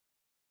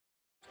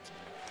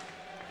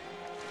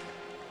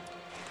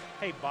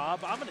Hey, Bob,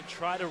 I'm going to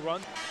try to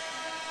run.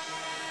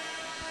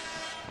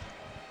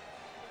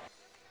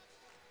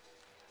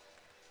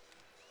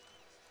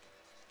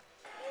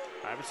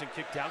 Iverson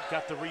kicked out,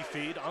 got the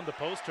refeed on the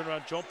post, turn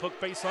around, jump hook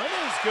baseline,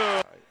 is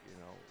good.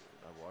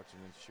 I watch him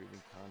in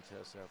shooting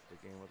contests after the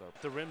game with our.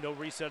 The rim, no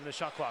reset in the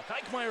shot clock.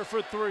 Eichmeyer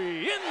for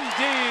three, indeed.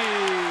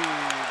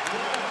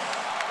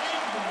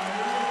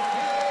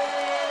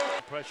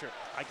 Pressure,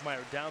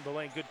 Eichmeyer down the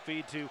lane, good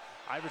feed to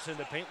Iverson,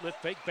 the paint,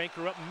 lift fake,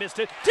 banker up, missed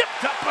it,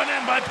 tipped up and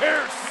in by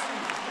Pierce.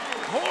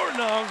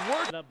 Hornung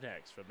working up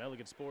next from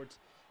Elegant Sports.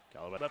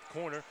 Colorado left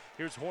corner,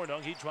 here's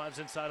Hornung, he drives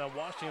inside on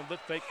Washington,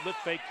 lift fake,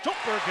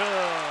 jumper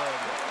good.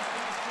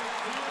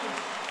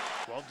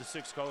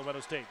 12-6 Colorado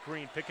State,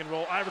 Green, pick and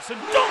roll, Iverson,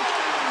 dunk!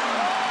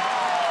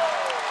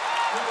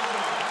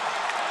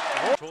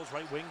 Controls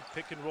right wing,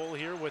 pick and roll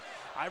here with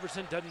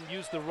Iverson, doesn't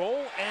use the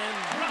roll and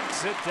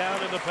knocks it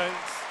down in the paint.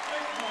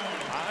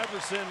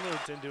 Iverson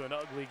moves into an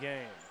ugly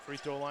game. Free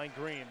throw line,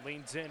 Green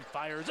leans in,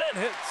 fires and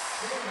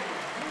hits.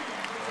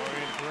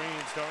 Dorian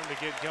Green starting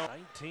to get going.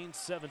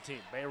 19-17,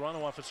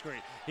 Bayerano off a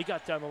screen. He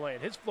got down the lane.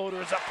 His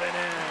floater is up and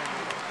in.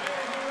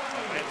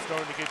 And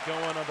starting to get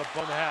going on the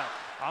bum hat.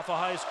 Off a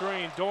high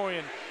screen,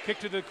 Dorian kick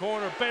to the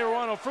corner.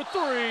 Bayerano for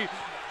three.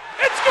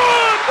 It's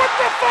good with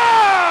the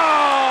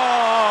foul!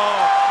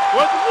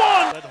 With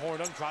one. Led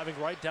Hornung driving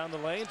right down the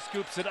lane,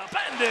 scoops it up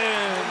and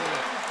in.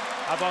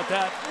 How about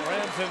that?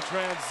 Rams in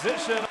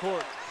transition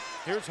court.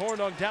 Here's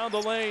Hornung down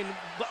the lane,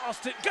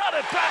 lost it, got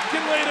it back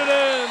and laid it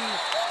in.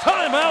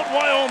 Timeout,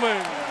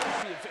 Wyoming.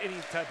 If any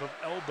type of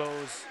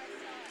elbows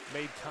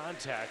made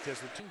contact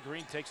as the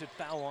Green takes it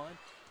foul line.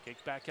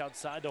 Kick back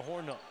outside to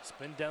Hornung,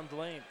 spin down the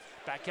lane.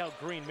 Back out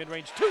Green,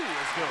 mid-range two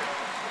is good.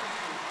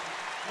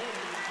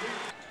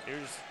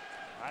 Here's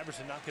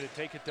Iverson not going to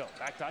take it though.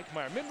 Back to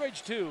Eichmeyer,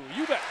 mid-range two,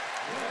 you bet.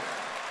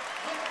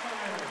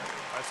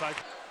 Right side,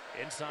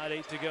 inside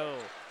 8 to go.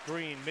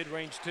 Green,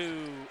 mid-range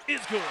two is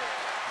good.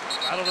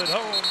 Rattled it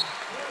home.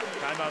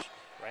 Timeout.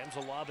 Rams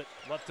will lob it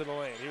left to the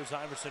lane. Here's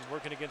Iverson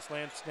working against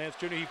Lance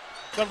Jr. He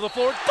comes to the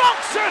floor,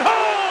 dunks it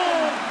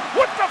home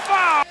with the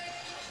foul.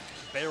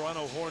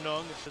 Bayerano,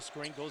 Hornung. The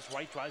screen goes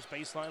right, drives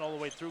baseline all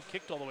the way through,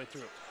 kicked all the way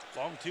through.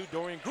 Long two,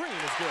 Dorian Green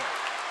is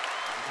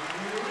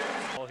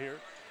good. Ball here.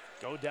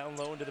 Go down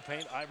low into the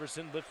paint.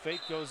 Iverson, lift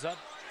fake, goes up.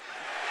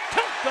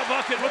 Count the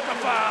bucket with the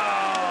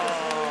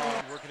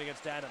foul. Working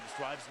against Adams,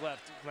 drives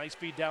left. Nice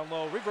feed down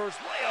low. Reverse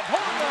layup.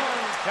 Hornung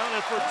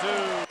counted for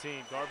two.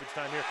 Team garbage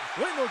time here.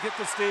 Wayne will get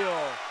the steal.